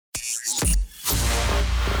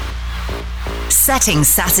setting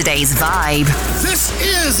Saturday's vibe. This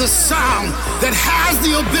is a sound that has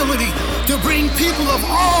the ability to bring people of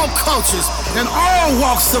all cultures and all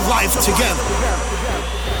walks of life together.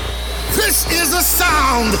 This is a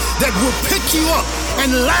sound that will pick you up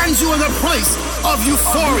and land you in a place of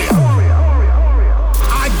euphoria.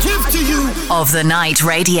 I give to you Of the Night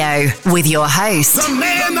Radio with your host, the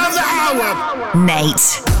man of the hour,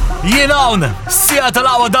 Nate. Jien hawn, Seattle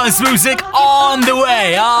Hour Dance Music on the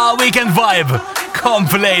way. Weekend vibe.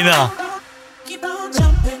 Komplejna. Keep on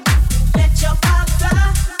jumping, let your body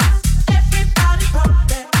fly. Everybody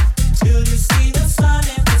pump it till you see the sun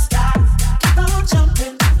in the sky. Keep on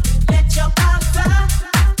jumping, let your body fly.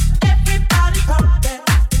 Everybody pump it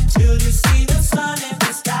till you see the sun in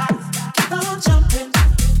the sky. Keep on jumping,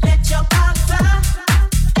 let your body fly.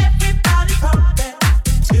 Everybody pump it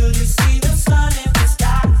till you see the sun in the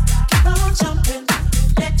sky. Keep on jumping,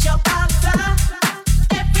 let your body fly.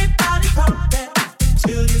 Everybody pump it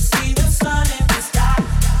till you see the sun in the sky.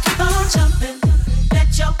 Keep on jumping,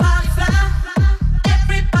 let your body fly.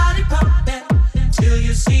 Everybody pump it till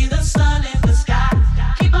you see the sun in the sky.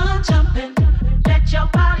 Keep on jumping, let your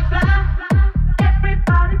body fly. Everybody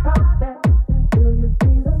pump it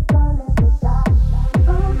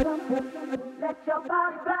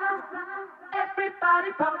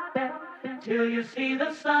till you see the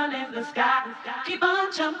sun in the sky. Keep on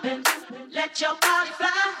jumping, let your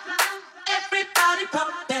body fly. Everybody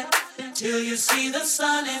pump it till you see the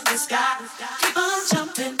sun in the sky. Keep on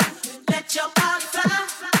jumping, let your body fly.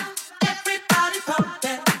 Everybody pump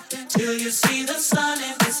it till you see the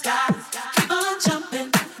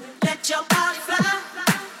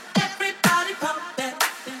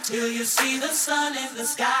sun in the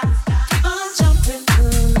sky. Keep on jumping,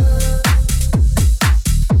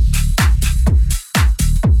 let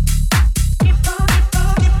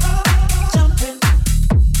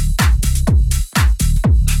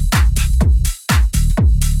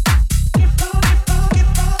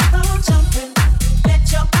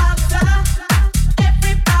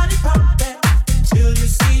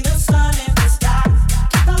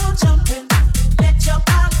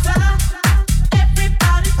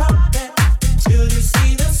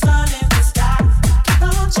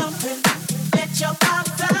your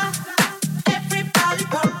body fly. Everybody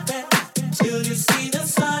pump it till you see the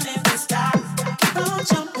sun in the sky. Keep on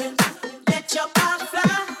jumping, let your body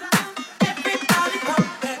fly. Everybody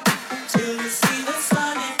pump it till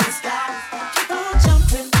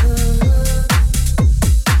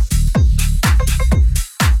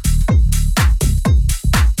you see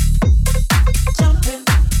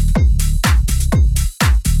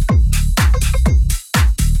the sun in the sky.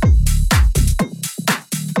 Keep on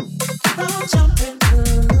jumping.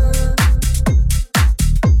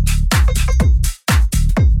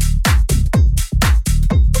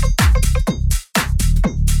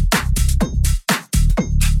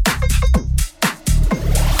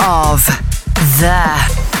 Of the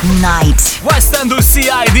Night. West End u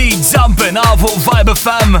CID Jumpin' up Vibe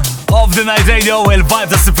FM of the Night Radio, il-vibe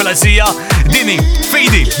ta' s-filasija. Dini,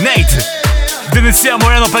 Fidi, Nate. Din is-sija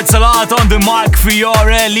Moreno Pezzolat, on the mark,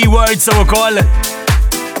 Fiore, Lee Words u koll.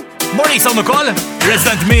 Maurice on koll,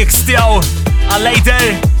 Resident Mix tijaw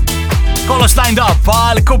għal-later. Kollox lined up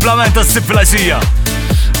għal-kumplament ta' s-filasija.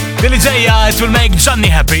 Din ġeja, it will make Johnny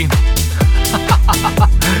happy.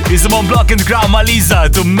 Is the one block in the ground, Malisa,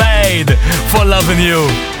 to Made for Loving You.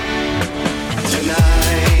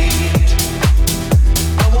 Tonight,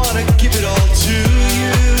 I wanna give it all to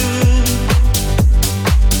you.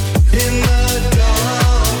 In the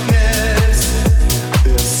darkness,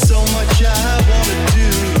 there's so much I wanna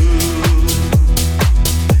do.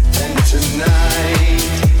 And tonight,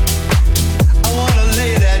 I wanna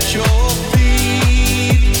lay it at your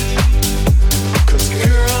feet. 'Cause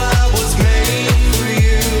girl, I was made for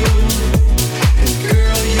you. And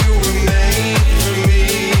girl, you were made for me.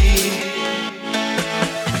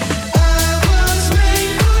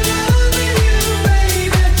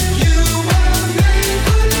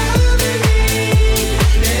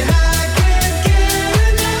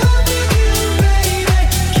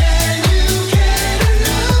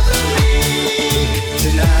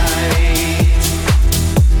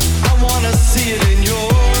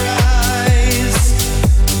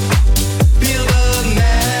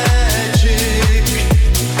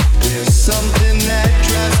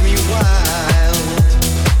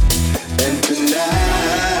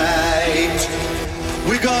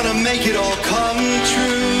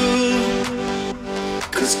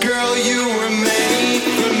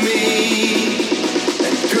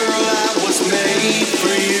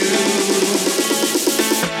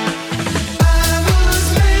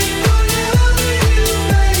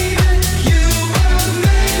 You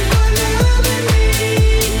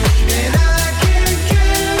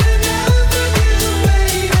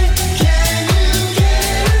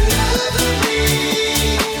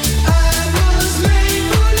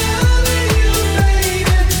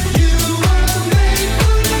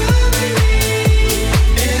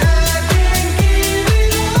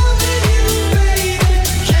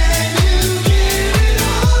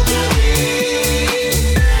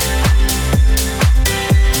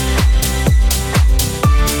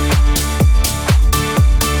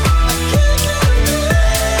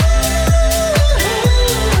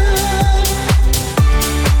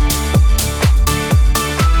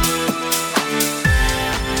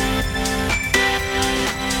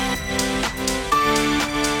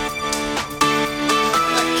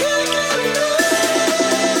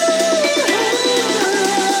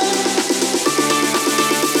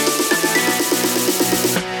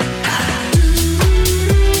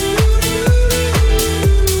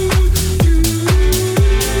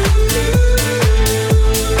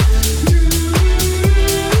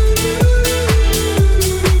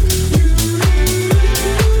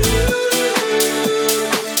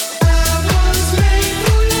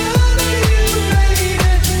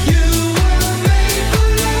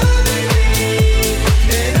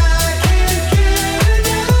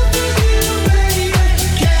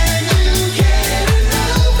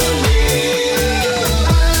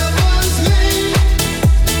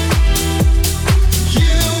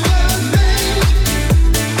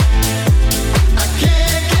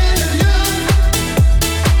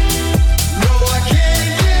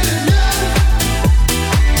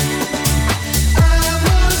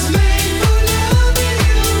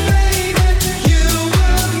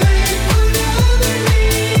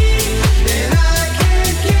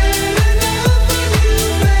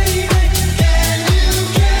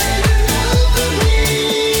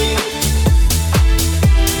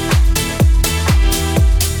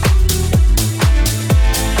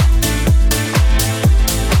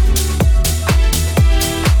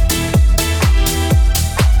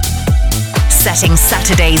setting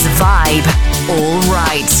Saturday's vibe all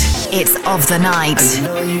right. It's Of the Night. I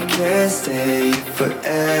know you can't stay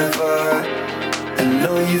forever. I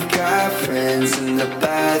know you've got friends in the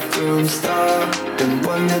bathroom stall. Been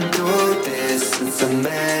wanting to do this since I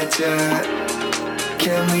met you.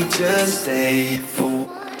 Can we just stay for?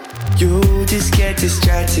 You just get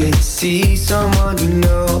distracted, see someone you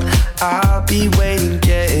know. I'll be waiting,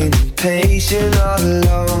 getting impatient all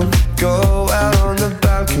alone. Go out on the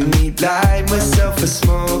balcony, light myself a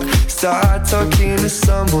smoke. Start talking to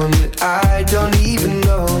someone that I don't even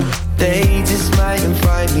know. They just might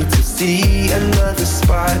invite me to see another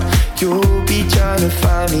spot. You'll be trying to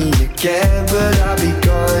find me again, but I'll be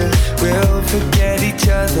gone. We'll forget each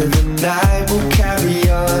other, the night will carry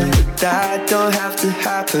on. But that don't have to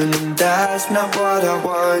happen, and that's not what I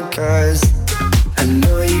want. Cause I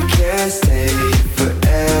know you can't stay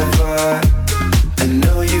forever. I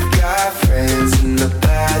know you've got friends in the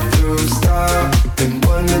bathroom stall. Been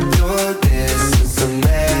wanting to do this since I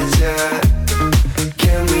met ya.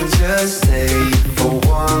 Can we just stay for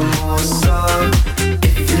one more song?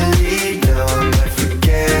 If you leave now, I might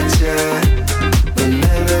forget ya. My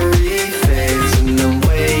memory fades and I'm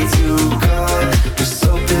way too gone. Just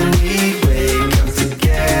hoping we wake up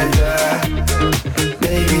together.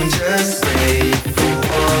 Maybe just stay for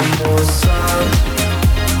one more song.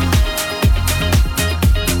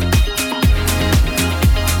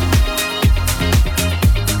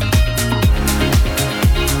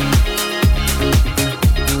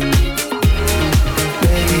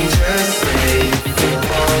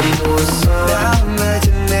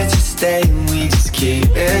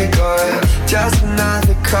 Just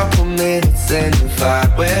another couple minutes and the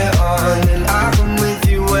vibe we're on. And I come with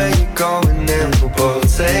you where you're going and we'll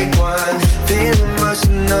both take one. Feeling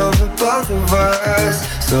emotion over both of us.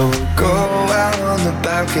 So we'll go out on the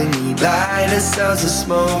balcony, light ourselves a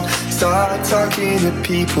smoke. Start talking to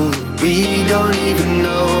people we don't even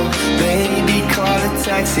know. Maybe call a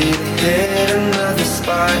taxi to hit another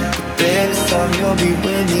spot. But this time you'll be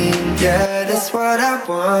winning, yeah, that's what I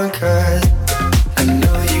want. Cause I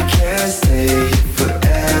know you can't stay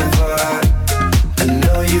forever. I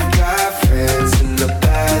know you've got friends in the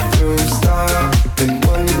bathroom stall. Been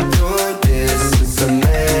wanting to do this since I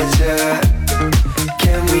met ya.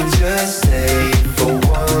 Can we just stay for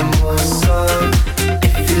one more song?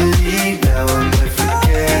 If you leave now, I might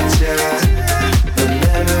forget ya. The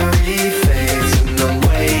memory fades and I'm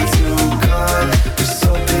way too gone. Just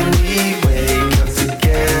hoping we wake up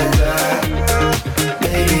together.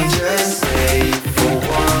 Maybe just stay for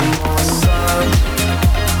one more song.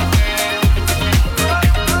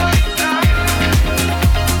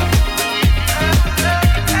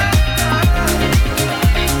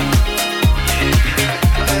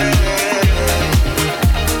 I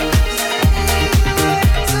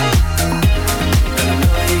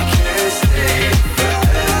know you can't stay forever. Maybe just stay for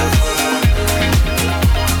one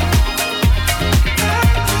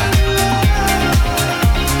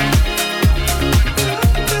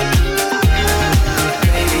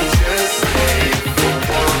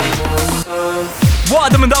more song.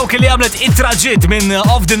 Waħda minn dawk li għamlet it-traġit minn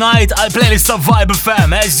Of the Night għal playlist of Vibe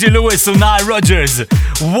FM, SG Lewis u Nile Rodgers.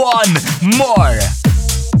 One more.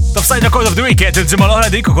 Taf sajna Record of the Week, il-ġimma l-oħra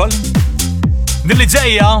dik ukoll. Din li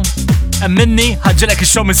ġejja, minni ħagġelek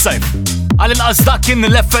il-show mis-sajf. Għal-inqas dak kien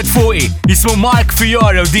l-effet fuqi, jismu Mark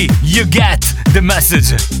Fiore u di You Get the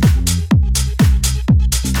Message.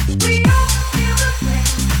 We all feel the pain.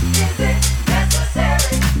 Is it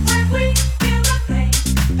necessary when we feel the pain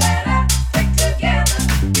that I think together?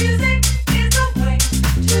 Music is the way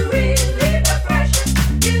to relieve the pressure.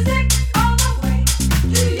 Music all the way.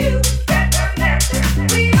 Do you get the message?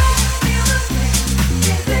 We all feel the pain.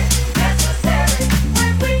 Is it necessary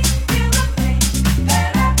when we feel the pain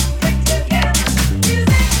that I think together?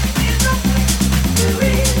 Music is the way to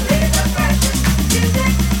relieve the pressure.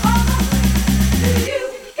 Music all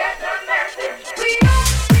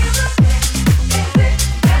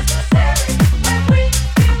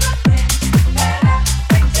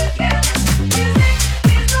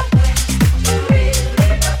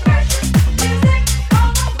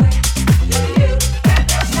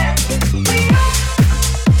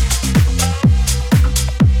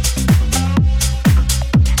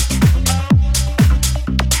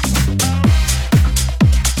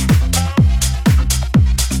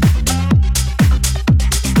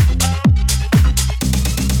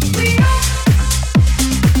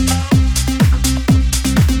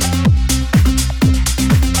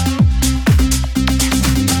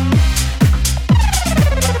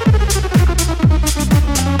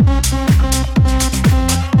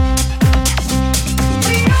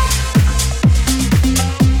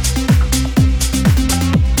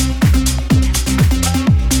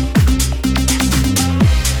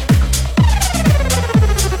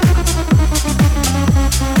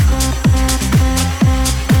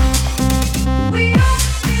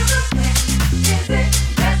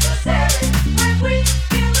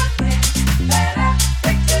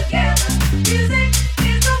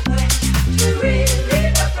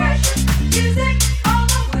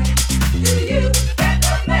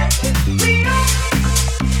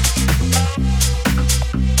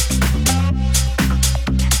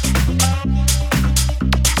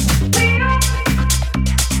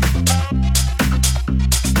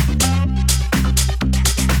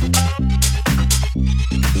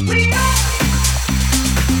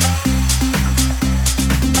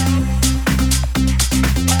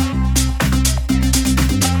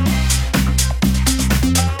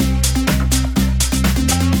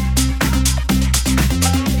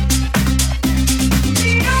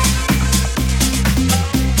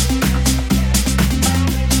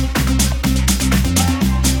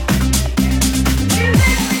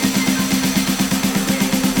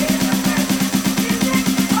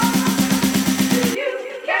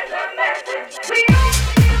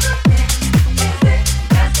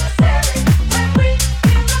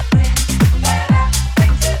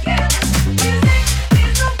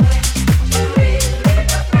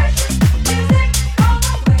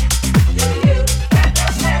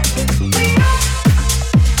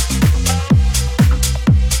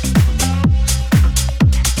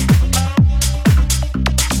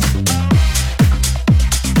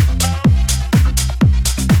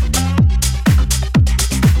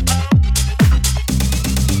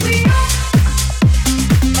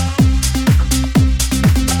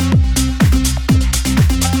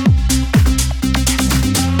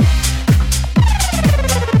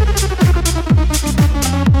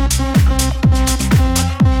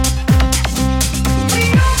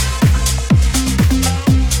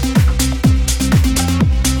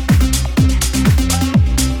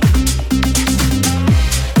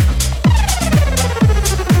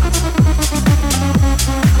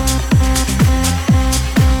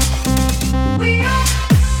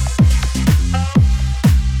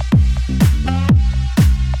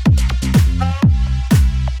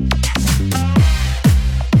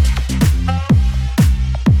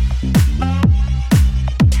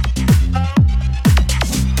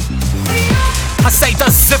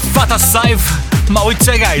tas-sajf ma'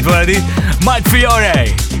 wiċċegajt wara di Mike Fiore.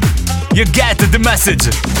 You get the message.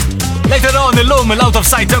 Later on illum l-Out of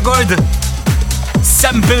Sight record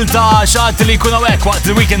sample ta' xaħat li jkun hawnhekk waqt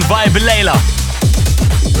il-Weekend Vibe il-lejla.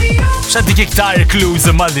 Xaddik iktar clues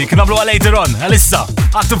mal-dik, nagħmluha later on, għalissa,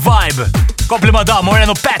 Active Vibe. Kompli ma' da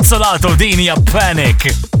Moreno Pezzolato, din hija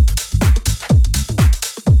Panic.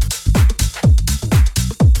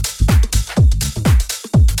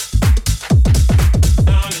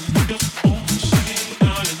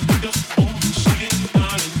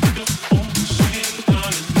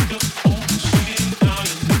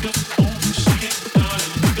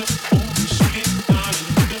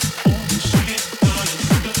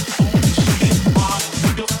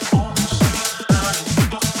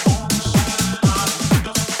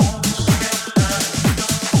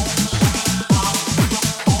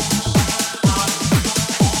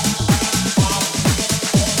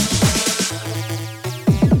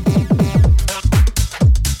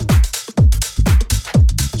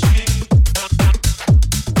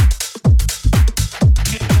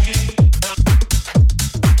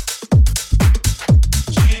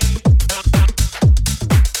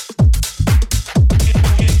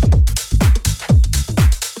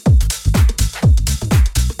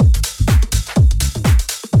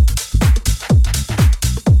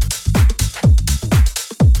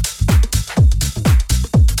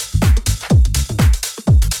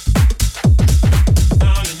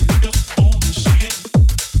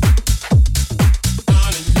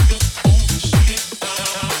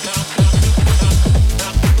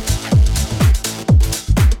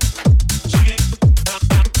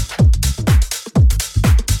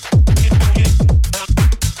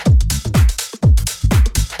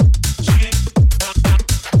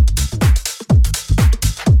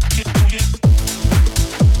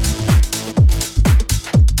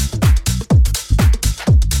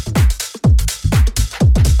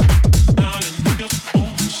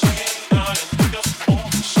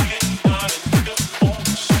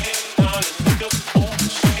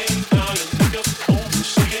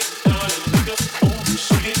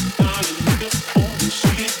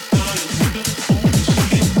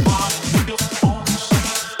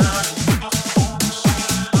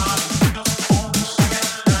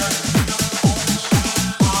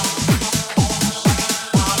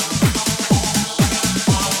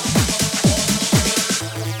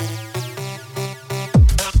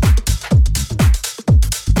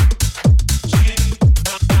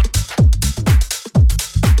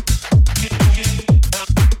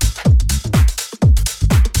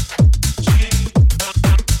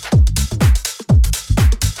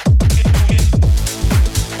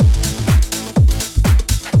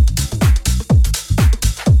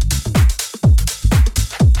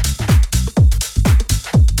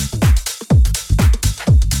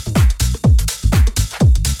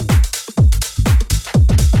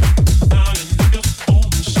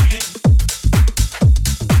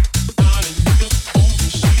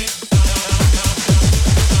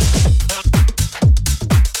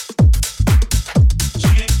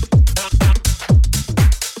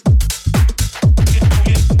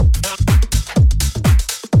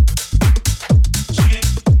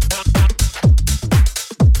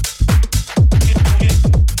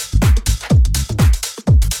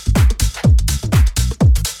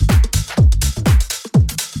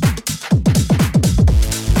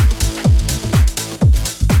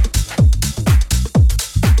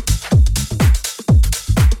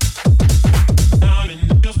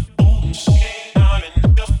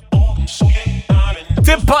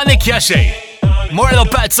 Panic ja xej. Moreno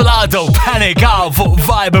Pezzolato, Panic out fuq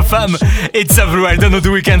Vibe FM. It's everywhere, done the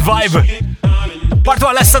Weekend Vibe. Part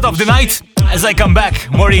 1 last set of the night. As I come back,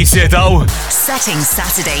 Maurice jetaw. Setting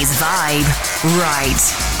Saturday's vibe right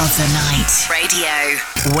of the night. Radio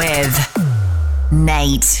with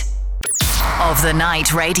Nate. Of the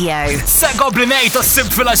Night Radio. Se kompli Nate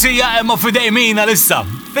s-sib fil-axija emma fidej mina lissa.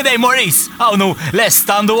 Fidej Maurice, għawnu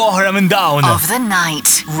l-estandu oħra minn dawn. Of the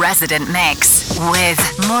Night Resident Mix with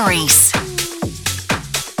Maurice.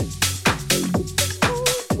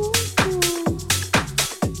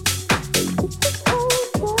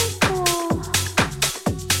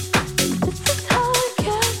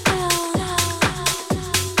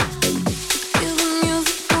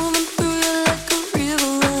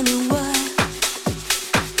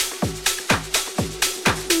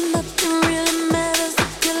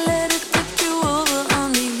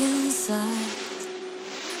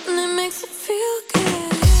 Feel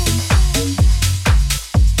good.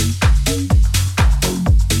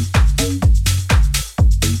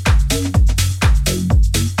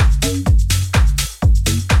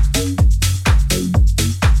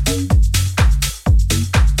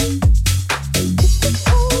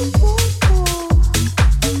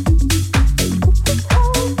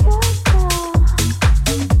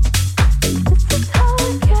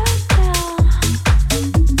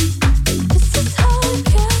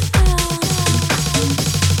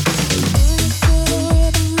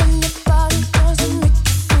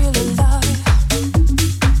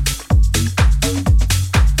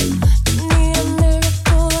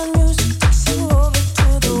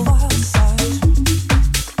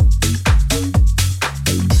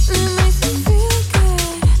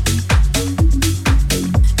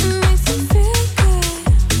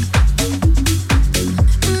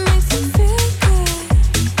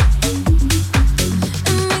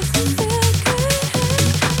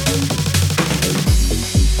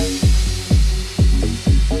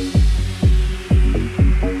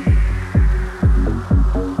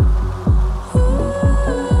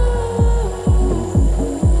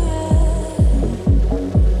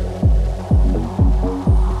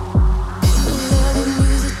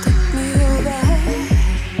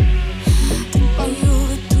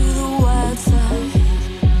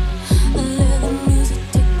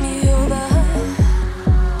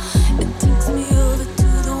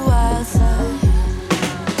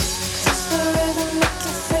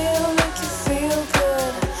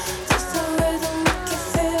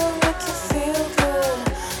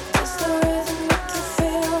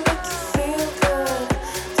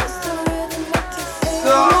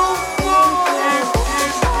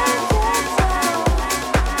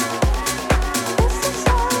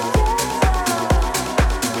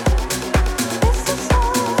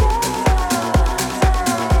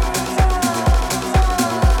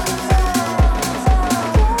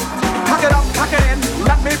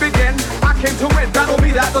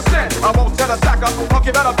 back up. Punk,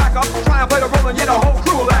 you better back up. Try and play the role and yet the whole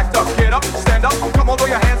crew will act up. Get up, stand up, come on, throw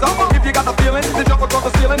your hands up. If you got the feeling, then jump across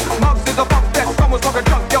the ceiling. Muggs is a funk fest, someone's smoking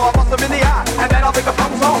junk. Yo, I bust them in the eye, and then I'll make the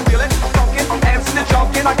punk's all feel it. Funkin', dancing and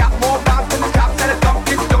junkin'. I got more vibes than the cops and the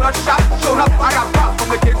Dunkin' Donut shop. Showed up, I got props from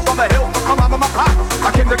the kids from the hill. Come on, my pops. I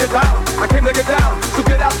came to get down, I came to get down. So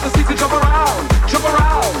get out the seats and jump around, jump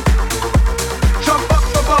around. Jump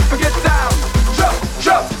up, and get down. Jump,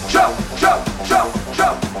 jump, jump, jump, jump, jump,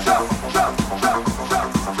 jump, jump, jump, jump, jump.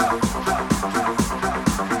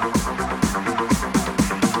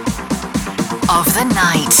 Of the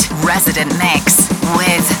night, Resident Mix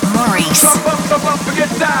with Maurice. Jump up, and get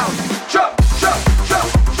down. Jump, jump, jump,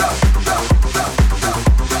 jump, jump, jump, jump,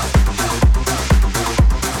 jump.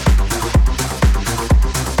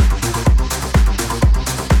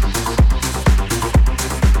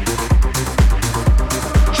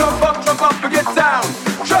 Jump up, and get down.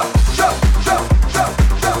 Jump, jump, jump, jump, jump,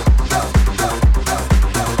 jump, jump, jump,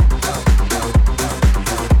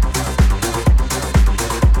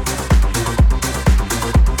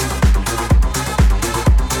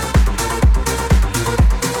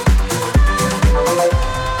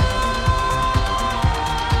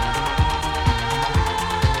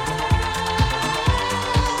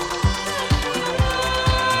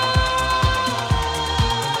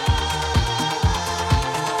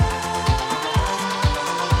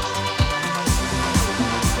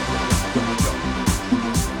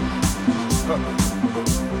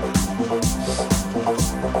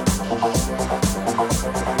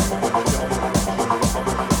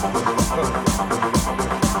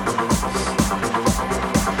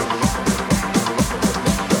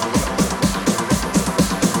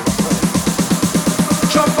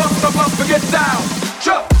 get down.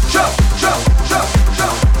 Jump, jump, jump, jump, jump,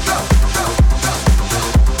 jump, jump.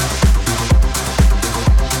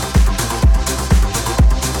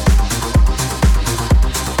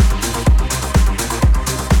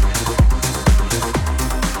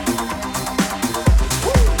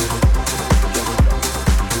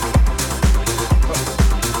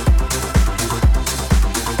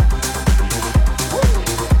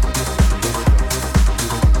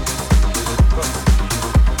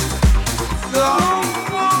 Oh!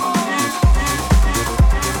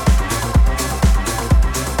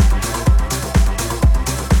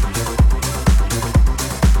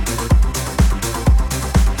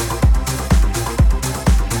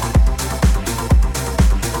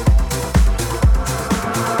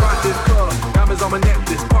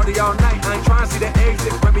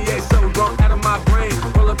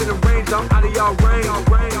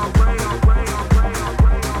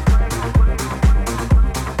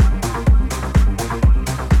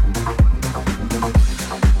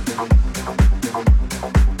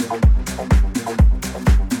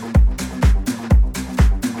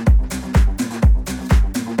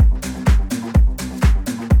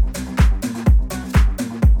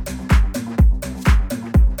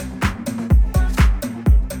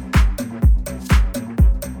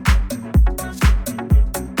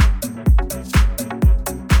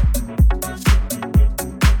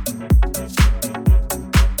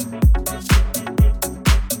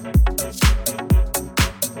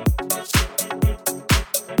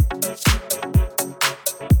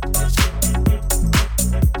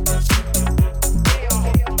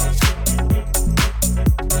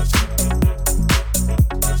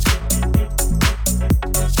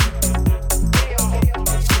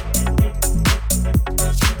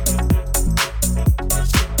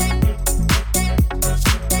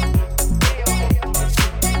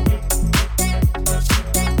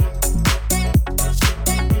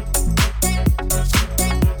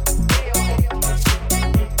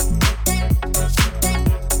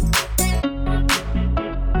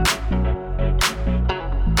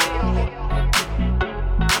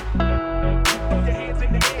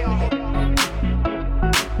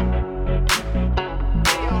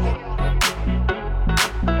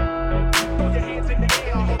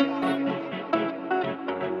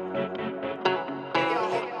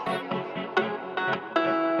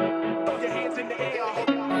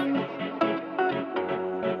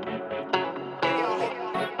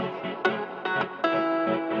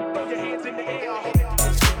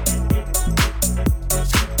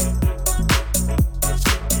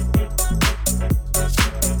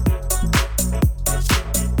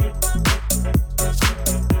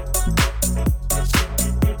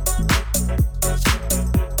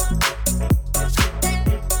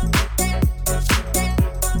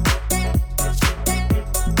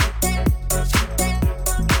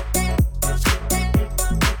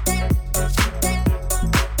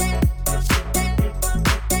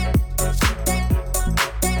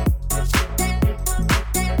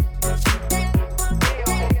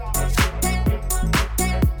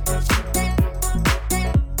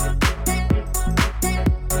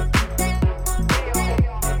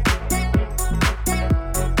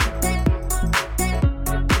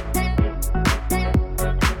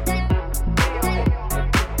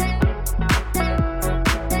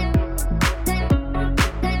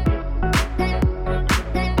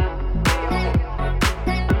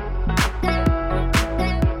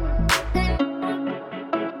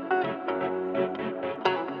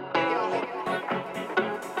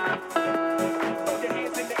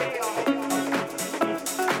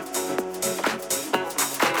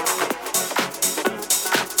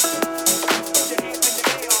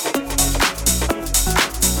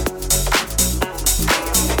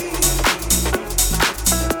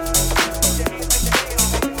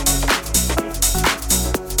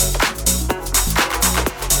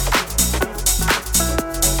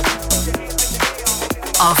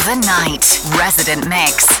 the night resident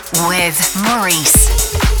mix with Maurice.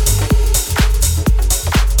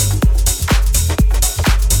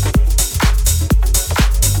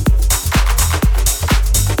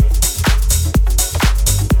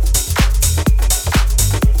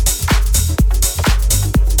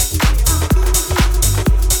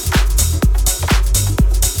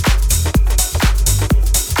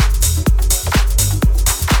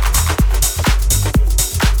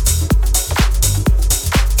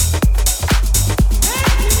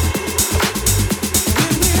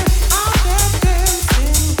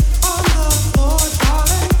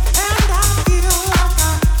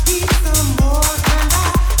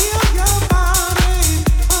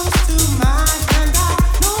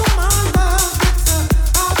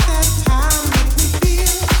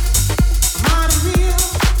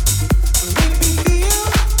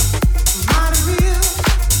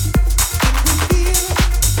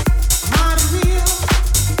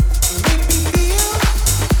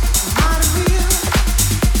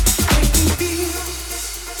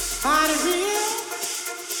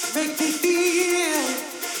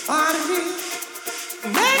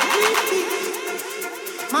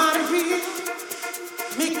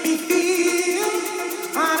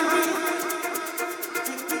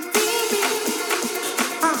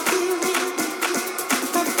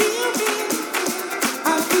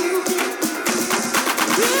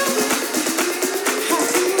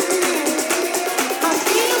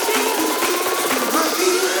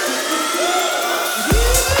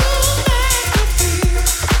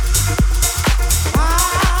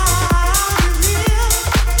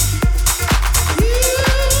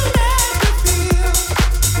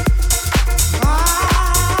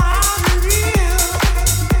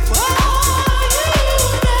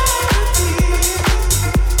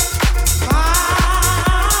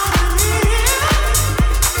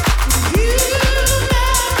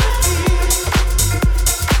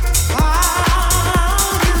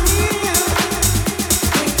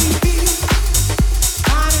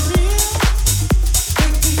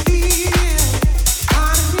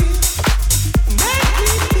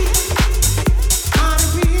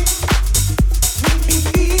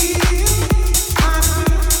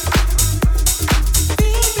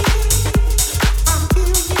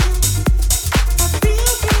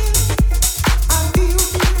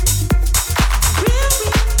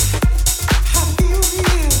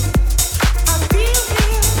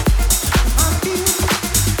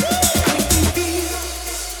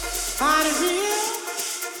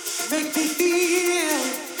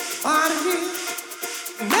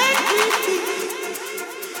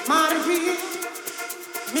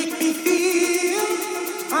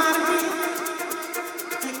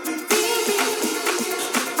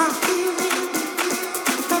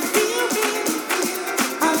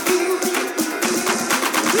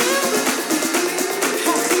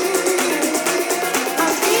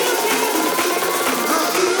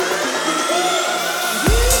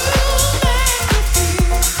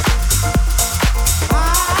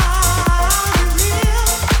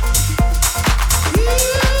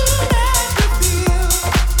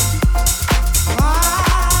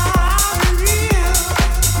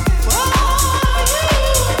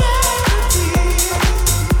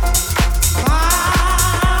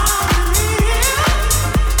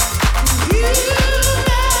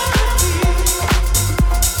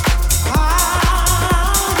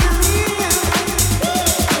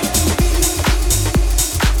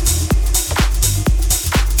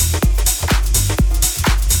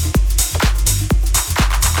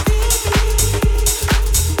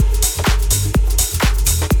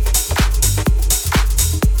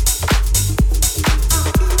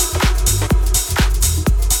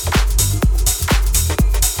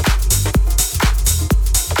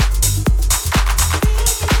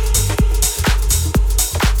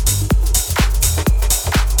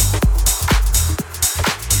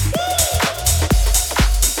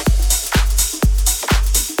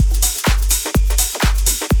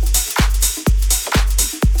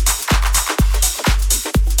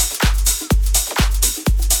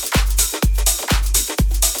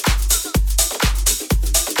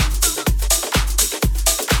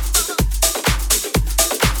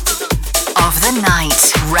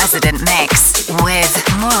 Night resident mix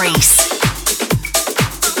with Maurice.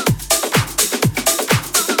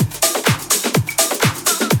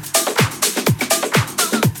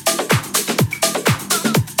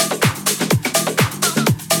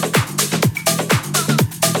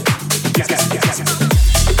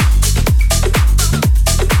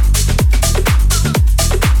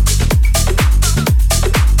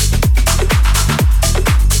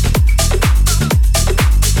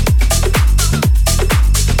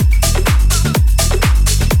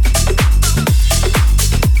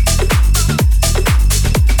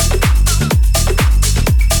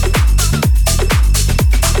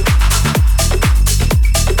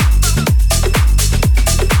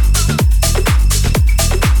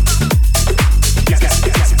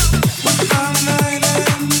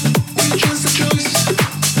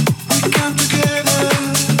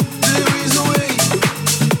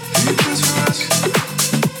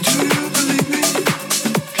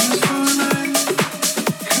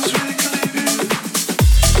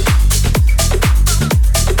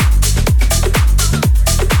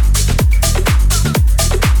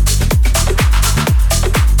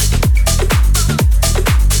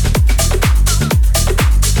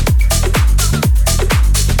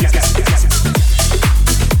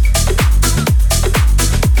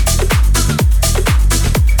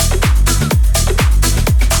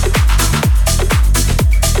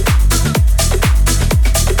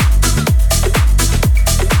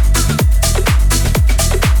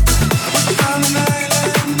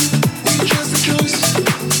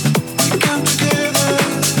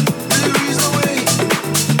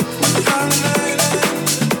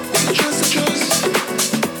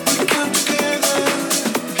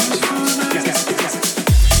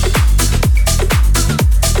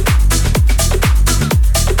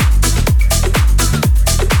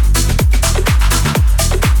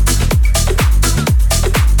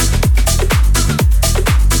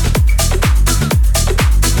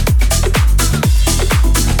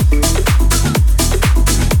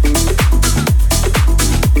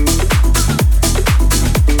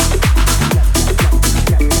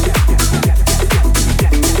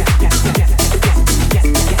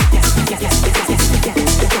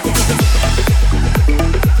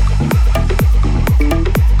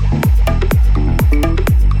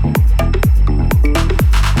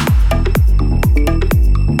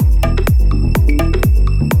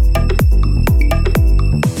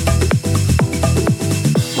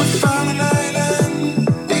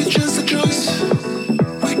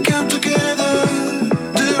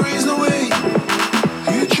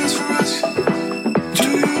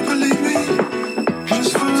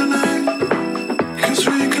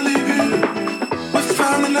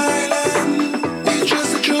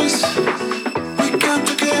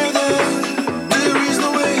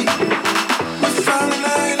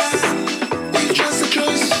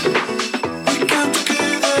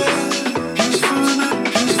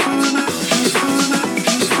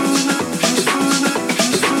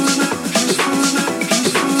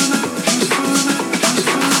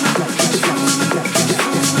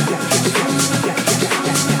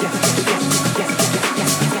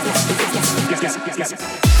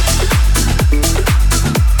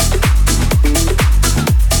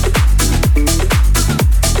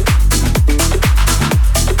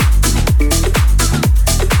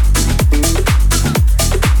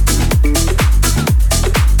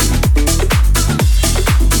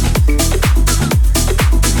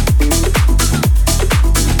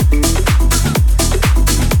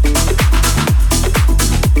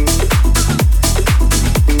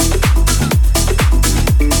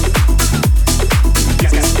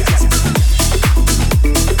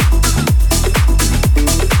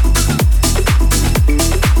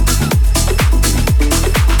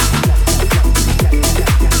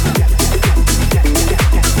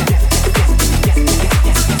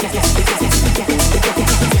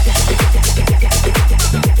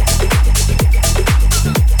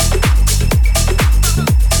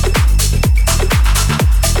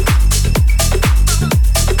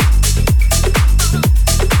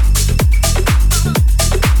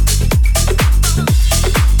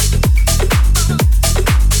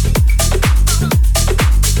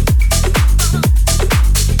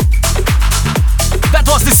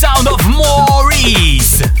 Sound of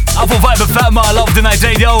Maurice. Għafu Vibe FM Love the Night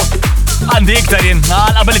Radio. Għandi iktar jien,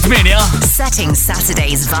 qabel it-8. Setting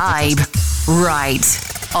Saturday's vibe right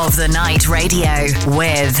of the night radio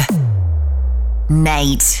with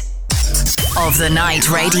Nate. Of the Night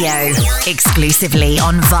Radio, exclusively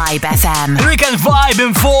on Vibe FM. Weekend vibe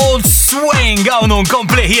in full swing. Għawnu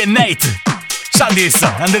nkompli jien Nate. Xandi issa,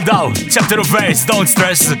 għandi daw, chapter of verse, don't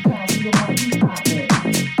stress.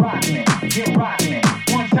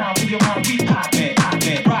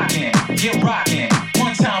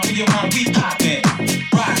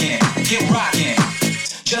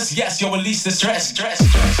 Just yes, you'll release the stress.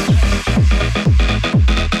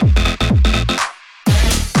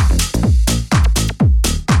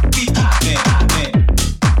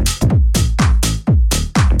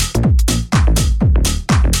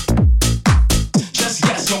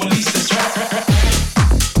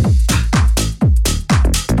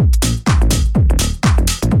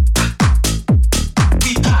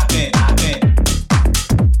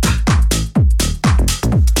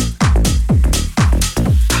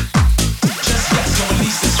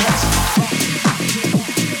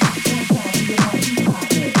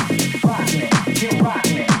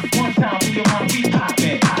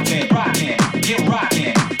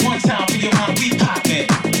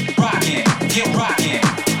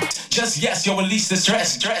 Yes, you'll release the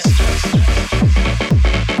stress.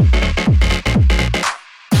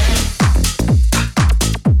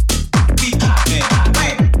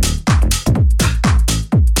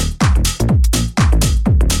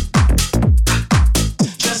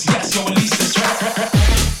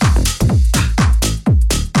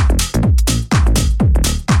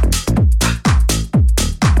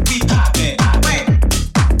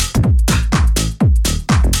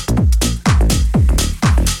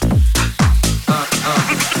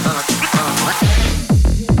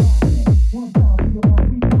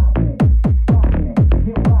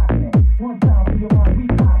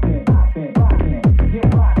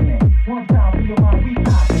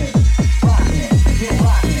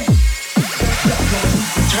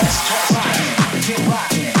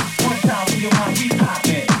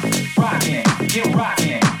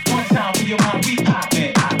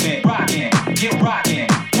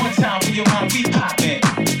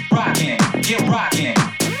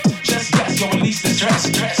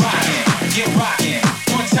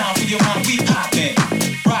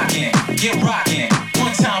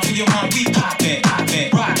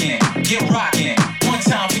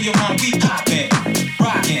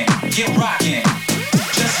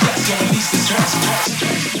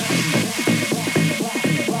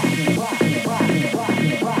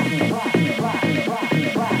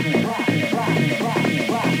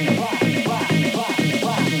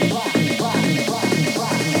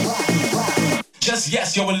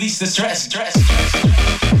 Yes, you'll release the stress.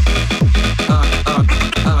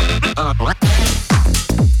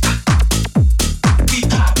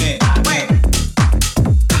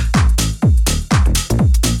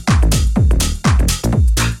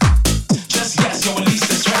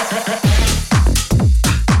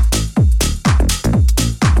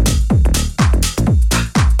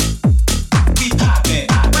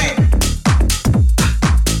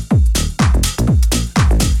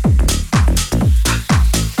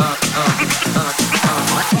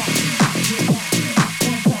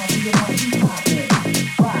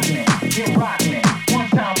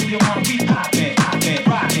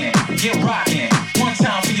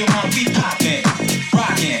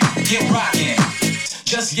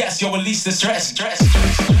 Yes, you'll release the stress.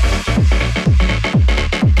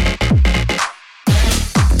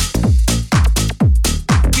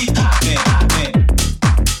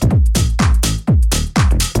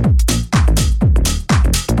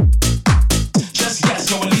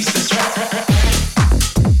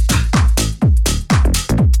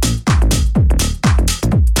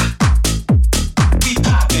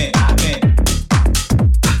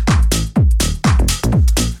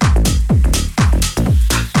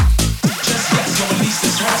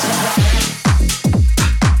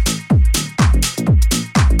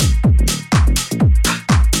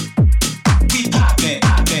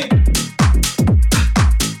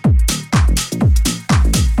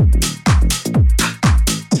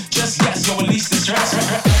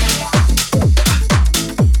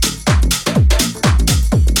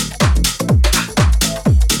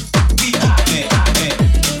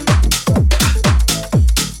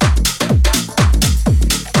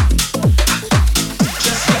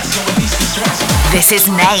 This is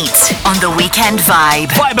Nate on the Weekend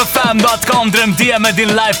Vibe. VibeFM.com Dream DM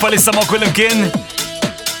din live palissa ma' kullimkien.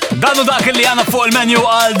 Danu dak li għana fuq il-menu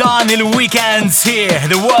għal dan il-weekends here.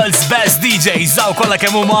 The world's best DJs, zaw kolla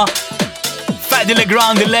kemuma. Fadi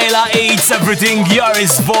Legrand, Leila, Eats, Everything,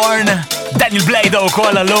 Yoris Born, Daniel Blado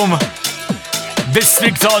kolla l-lum.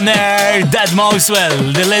 District on Air, Dead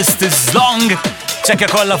Mousewell, the list is long.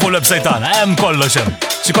 Ċekja kolla fuq l-websajt tagħna, hemm kollox hemm.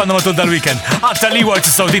 Xi konna matul dal-weekend. Aktar li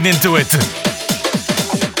words so din into it.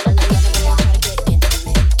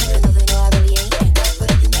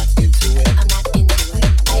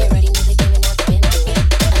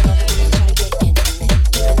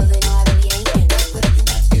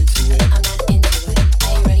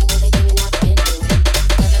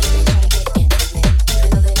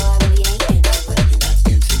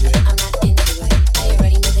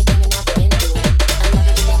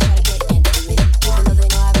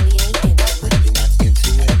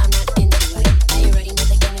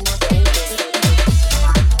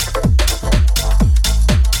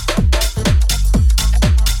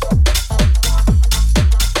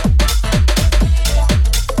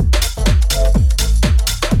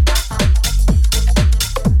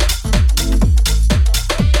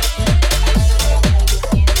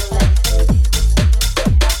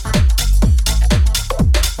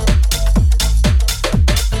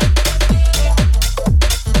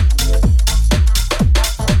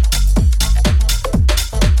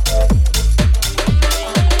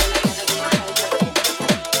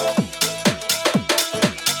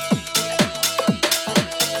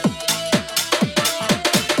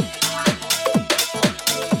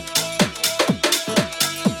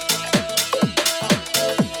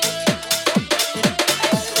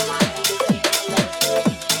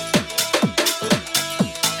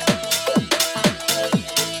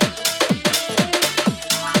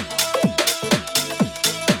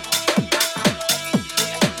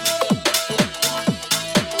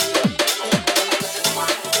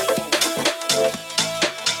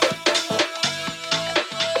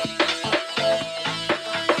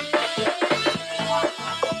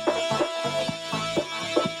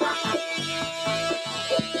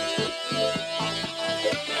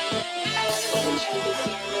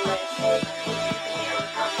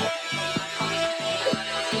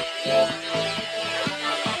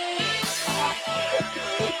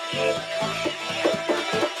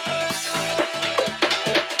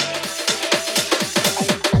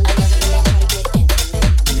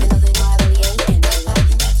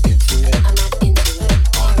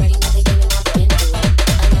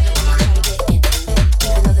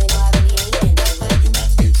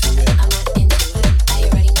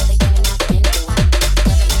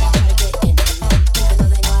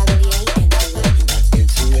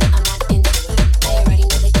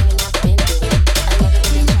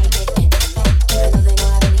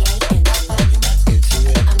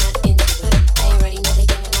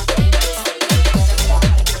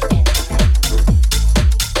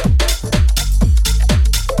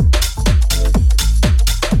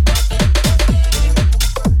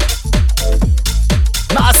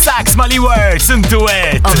 Listen to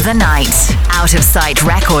it. Of the night, out of sight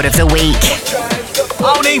record of the week.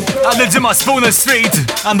 Għawni, għad il-ġimma Spooner Street,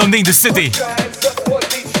 għandhom din the city.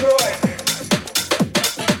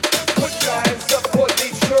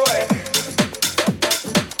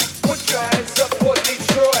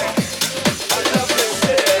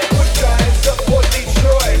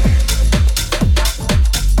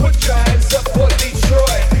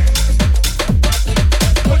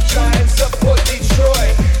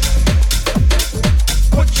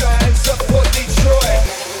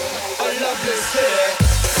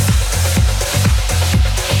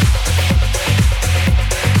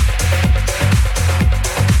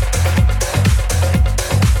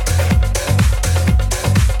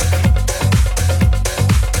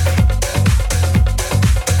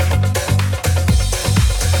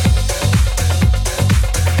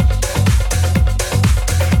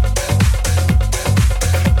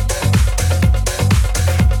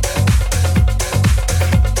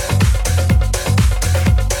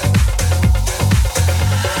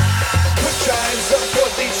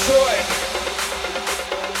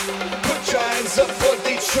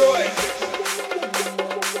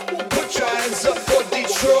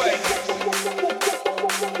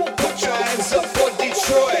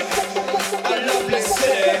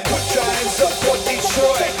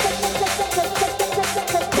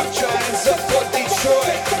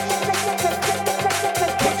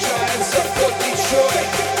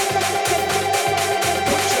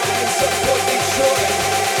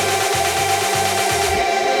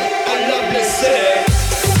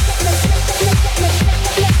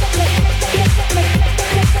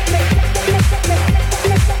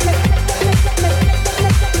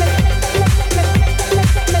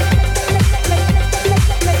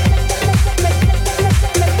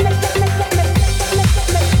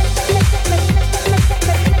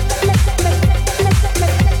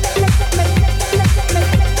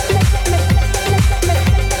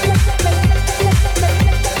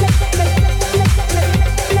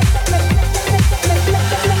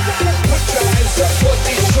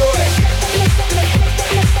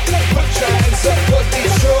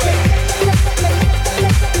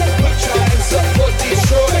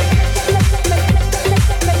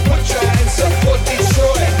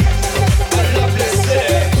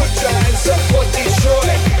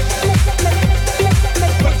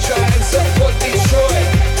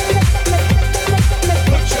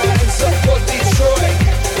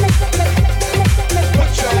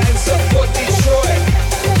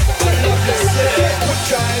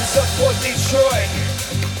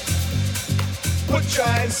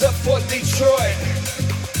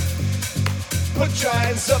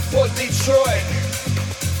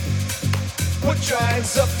 your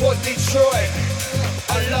hands up for Detroit,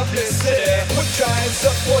 a lovely city. Put your hands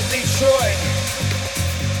up for Detroit.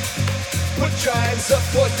 Put your hands up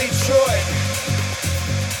for Detroit.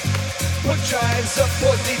 Put your hands up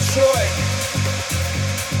for Detroit.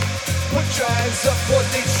 Put your hands up for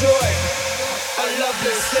Detroit, a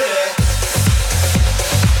lovely city.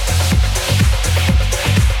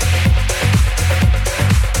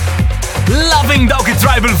 Loving dawk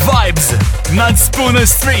tribal vibes, Nut Spooner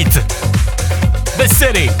Street, the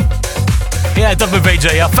city. Yeah, top of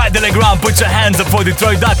AJ, Fat Telegram, put your hands up for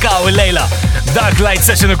Detroit, Dakar, Leila. Dark Light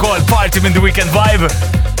Session called Party in the Weekend Vibe.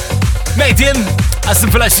 Mejtin,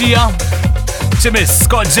 għasim fil-axija, ċimis,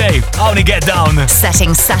 Scott J, għawni Get Down.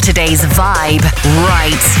 Setting Saturday's vibe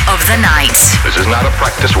right of the night. This is not a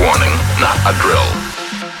practice warning, not a drill.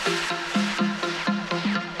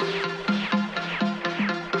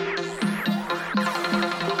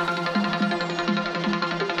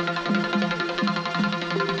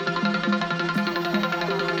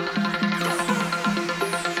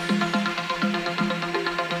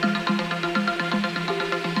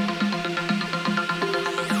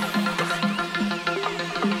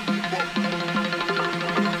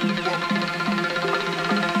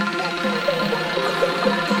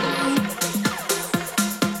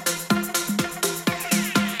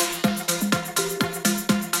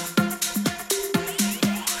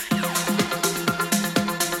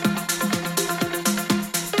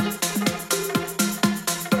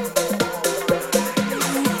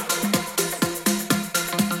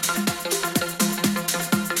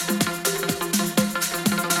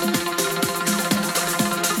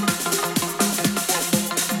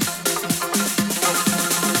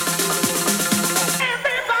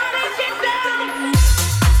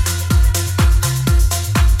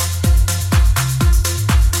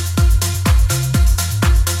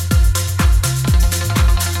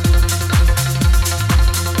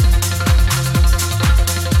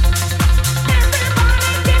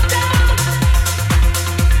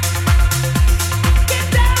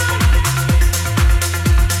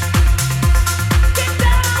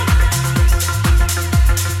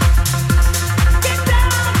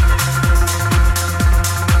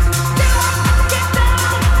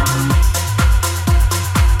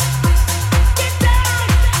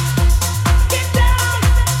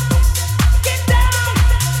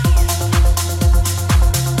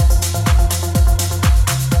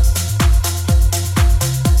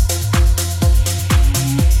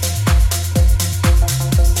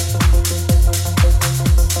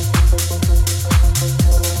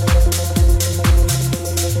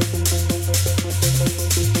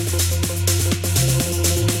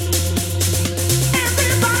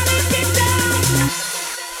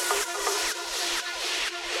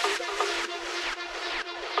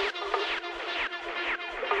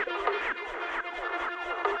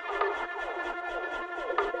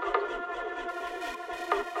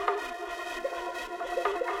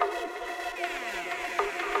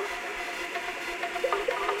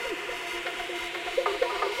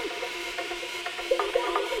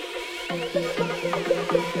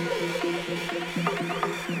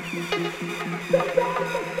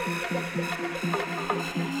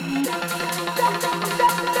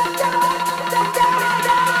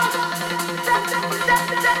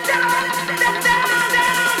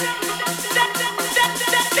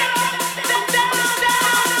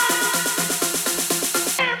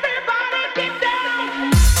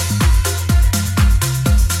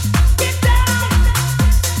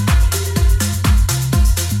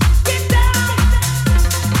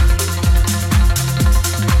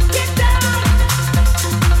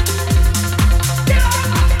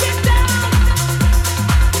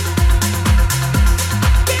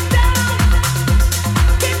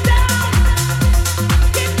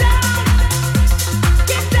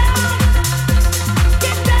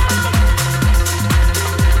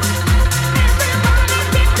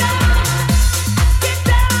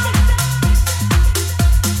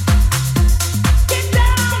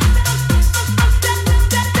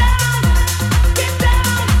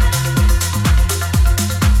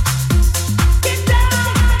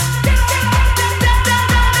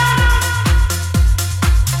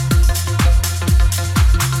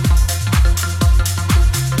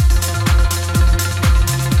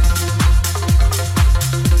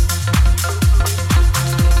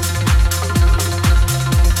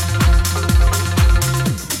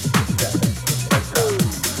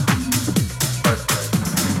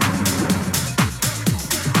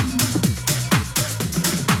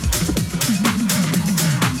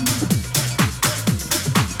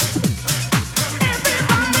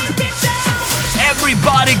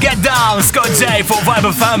 Get Down, Scott J for Vibe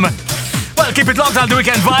FM. Well, keep it locked on the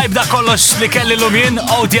weekend vibe, da kollox li kelli l-lumien,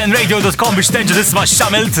 odnradio.com biex tenġu tisma'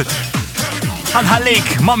 x'għamilt.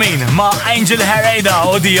 Għanħallik ma' min, ma' Angel Herrera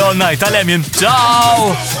u di all night tal-Emjen.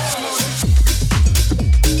 Ciao!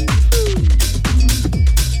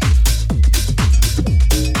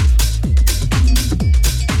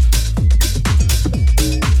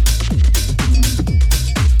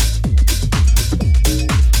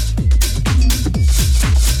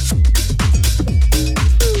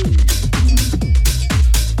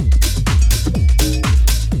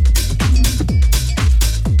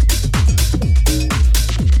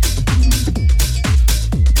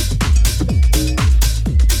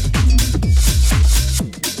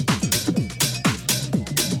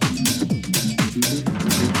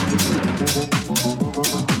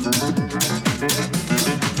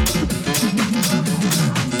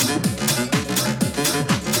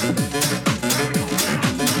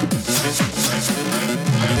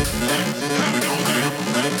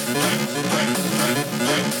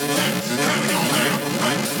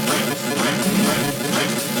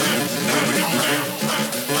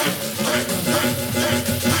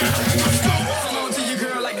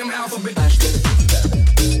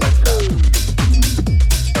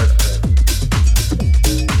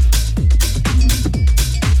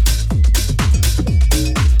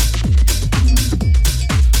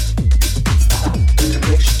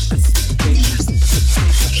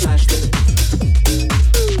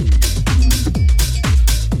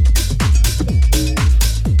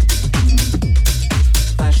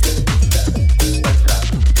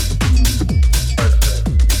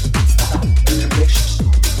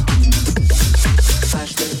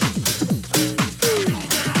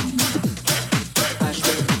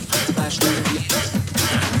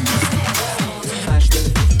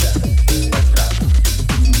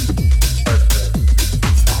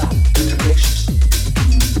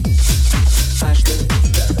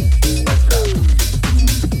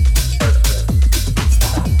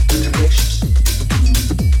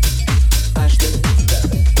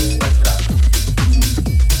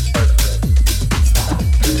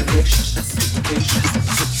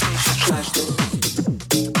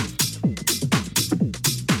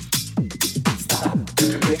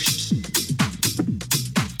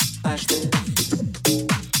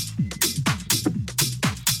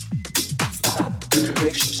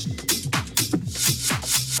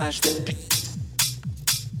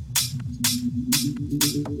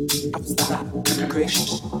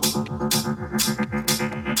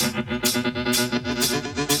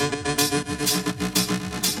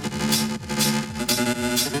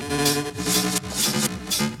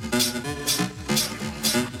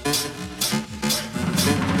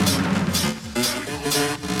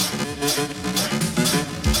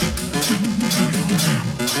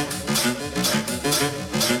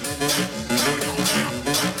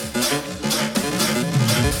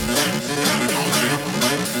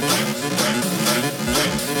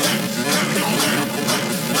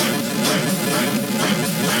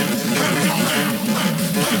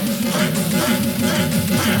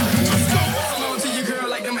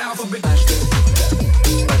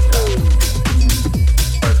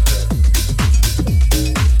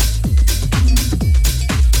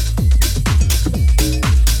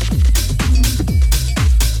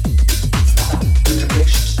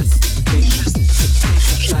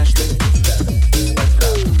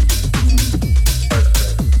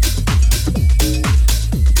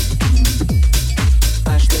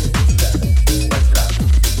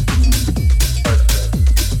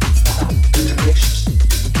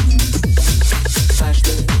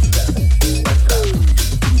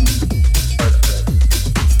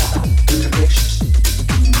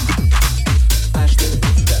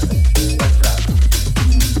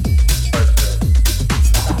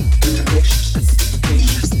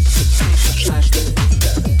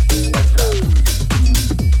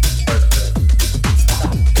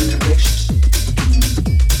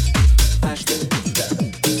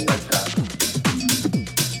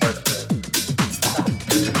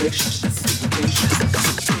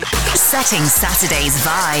 Setting Saturday's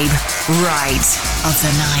vibe right of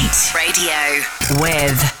the night. Radio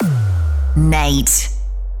with Nate.